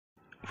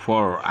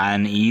For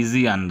an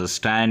easy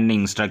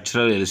understanding,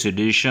 structural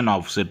elucidation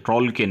of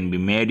citral can be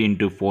made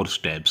into 4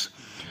 steps.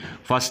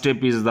 First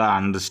step is the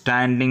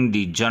understanding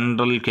the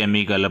general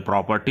chemical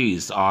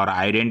properties or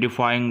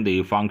identifying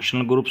the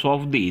functional groups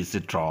of the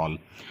citral.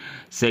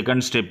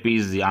 Second step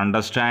is the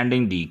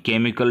understanding the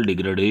chemical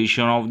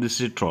degradation of the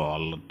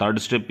citral. Third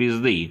step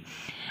is the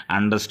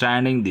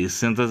understanding the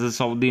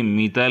synthesis of the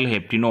methyl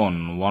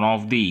heptanone, one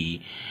of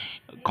the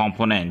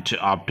component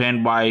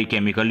obtained by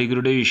chemical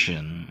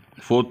degradation.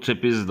 Fourth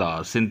step is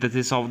the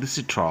synthesis of the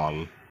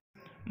citral.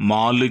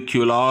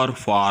 Molecular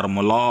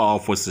formula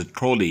of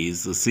citral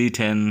is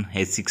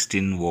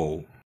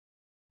C10H16O.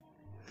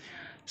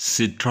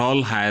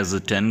 Citral has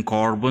 10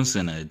 carbons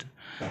in it.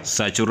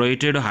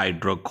 Saturated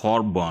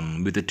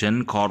hydrocarbon with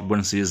 10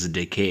 carbons is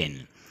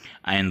decane,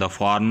 and the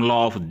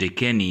formula of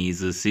decane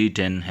is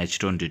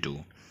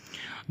C10H22.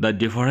 The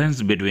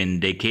difference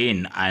between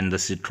decane and the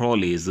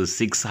citral is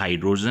 6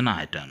 hydrogen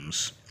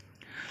atoms.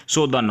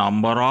 So the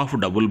number of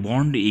double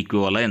bond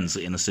equivalents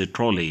in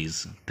citral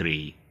is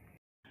 3.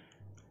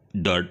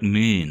 That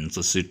means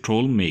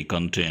citral may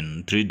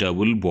contain 3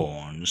 double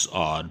bonds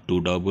or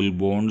 2 double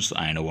bonds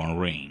and 1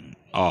 ring,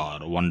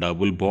 or 1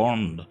 double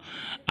bond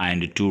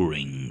and 2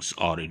 rings,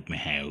 or it may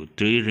have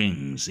 3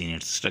 rings in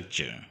its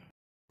structure.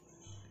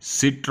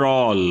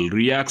 Citral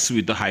reacts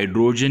with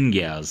hydrogen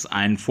gas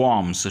and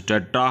forms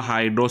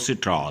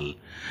tetrahydrocitral,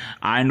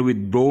 and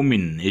with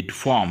bromine it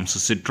forms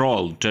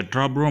citral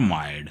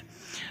tetrabromide.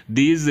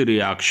 These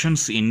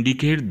reactions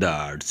indicate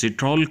that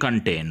citral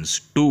contains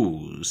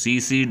 2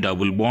 CC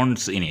double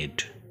bonds in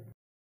it.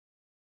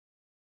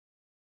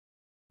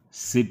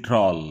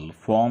 Citral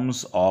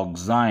forms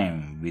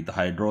oxime with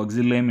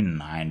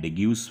hydroxylamine and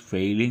gives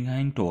failing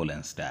and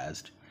tolerance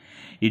test.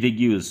 It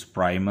gives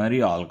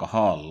primary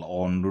alcohol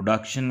on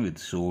reduction with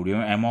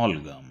sodium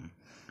amalgam.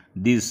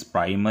 This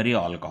primary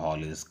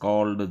alcohol is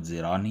called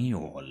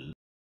geraniol.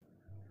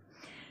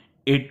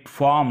 It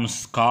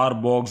forms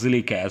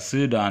carboxylic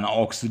acid on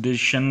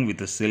oxidation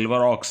with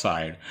silver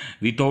oxide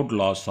without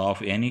loss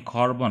of any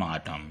carbon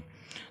atom.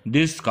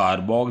 This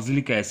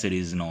carboxylic acid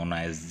is known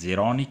as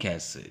geranic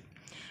acid.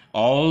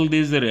 All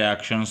these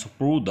reactions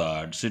prove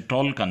that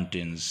citral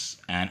contains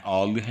an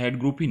aldehyde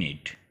group in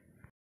it.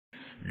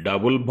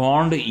 Double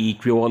bond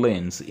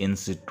equivalence in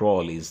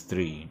citral is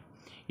 3.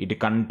 It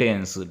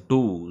contains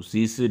 2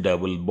 CC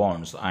double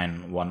bonds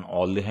and 1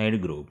 aldehyde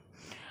group.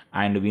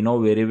 And we know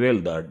very well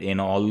that in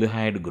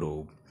aldehyde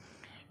group,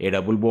 a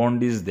double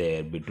bond is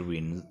there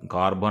between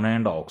carbon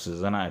and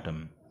oxygen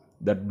atom.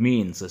 That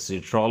means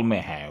citral may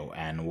have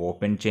an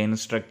open chain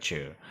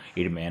structure.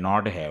 It may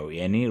not have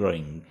any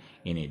ring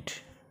in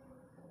it.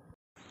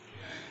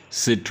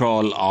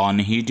 Citral on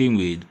heating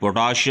with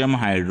potassium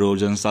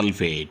hydrogen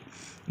sulfate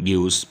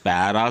gives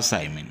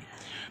paracymene.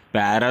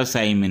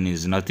 Paracymene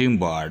is nothing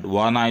but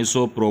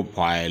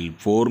 1-isopropyl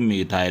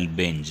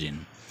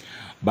 4-methylbenzene.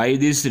 By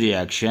this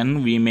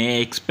reaction, we may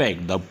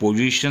expect the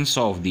positions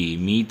of the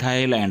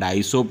methyl and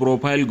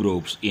isopropyl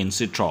groups in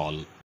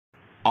citral.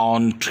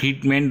 On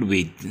treatment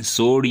with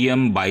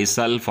sodium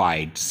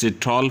bisulfite,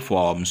 citral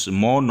forms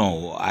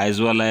mono as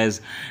well as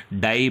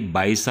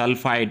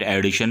dibisulfite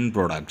addition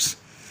products.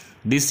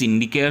 This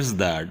indicates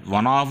that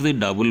one of the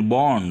double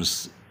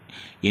bonds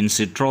in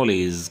citral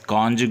is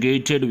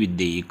conjugated with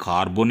the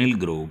carbonyl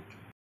group.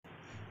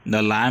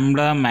 The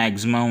lambda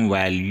maximum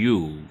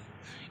value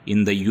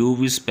in the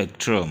UV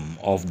spectrum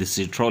of the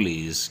citral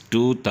is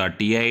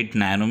 238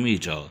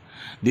 nanometer.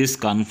 This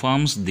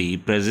confirms the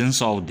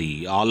presence of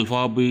the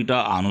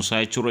alpha-beta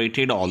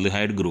unsaturated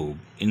aldehyde group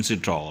in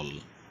citral.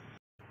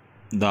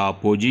 The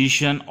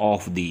position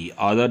of the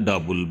other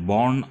double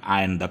bond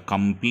and the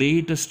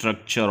complete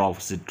structure of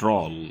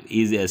citral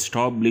is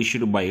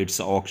established by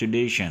its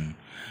oxidation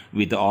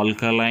with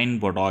alkaline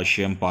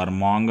potassium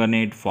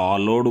permanganate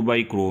followed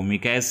by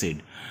chromic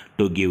acid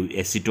to give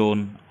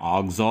acetone,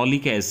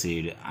 oxalic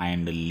acid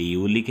and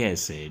linoleic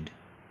acid.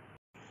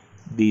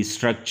 The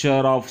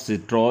structure of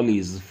citral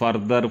is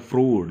further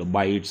proved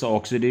by its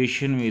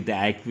oxidation with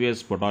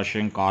aqueous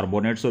potassium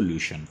carbonate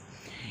solution.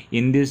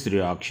 In this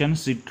reaction,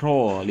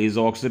 citral is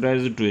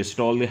oxidized to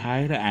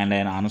acetaldehyde and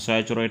an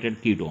unsaturated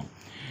ketone.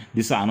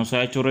 This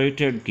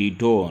unsaturated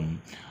ketone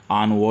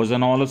on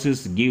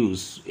ozonolysis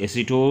gives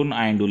acetone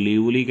and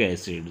linoleic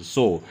acid.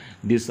 So,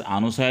 this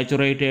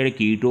unsaturated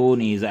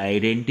ketone is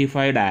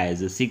identified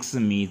as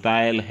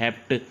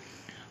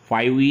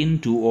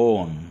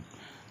 6-methyl-hept-5-ene-2-one.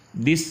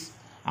 This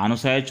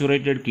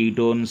unsaturated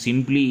ketone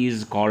simply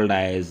is called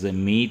as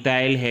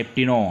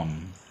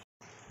methylheptanone.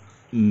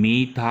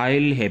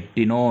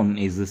 Methylheptanone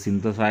is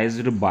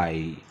synthesized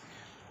by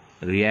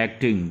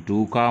reacting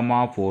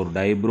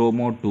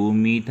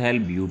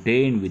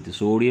 2,4-dibromo-2-methylbutane with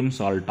sodium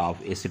salt of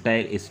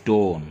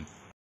acetylacetone.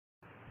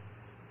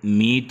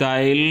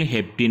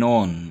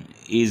 Methylheptanone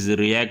is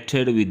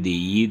reacted with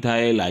the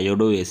ethyl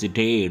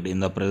iodoacetate in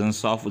the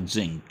presence of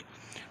zinc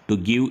to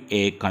give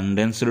a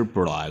condensed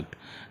product.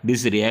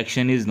 This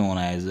reaction is known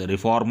as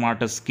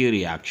reformatovsky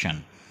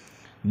reaction.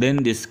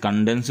 Then this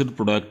condensed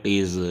product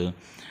is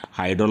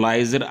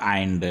hydrolyzed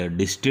and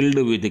distilled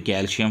with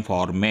calcium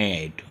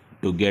formate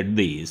to get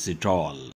the citral.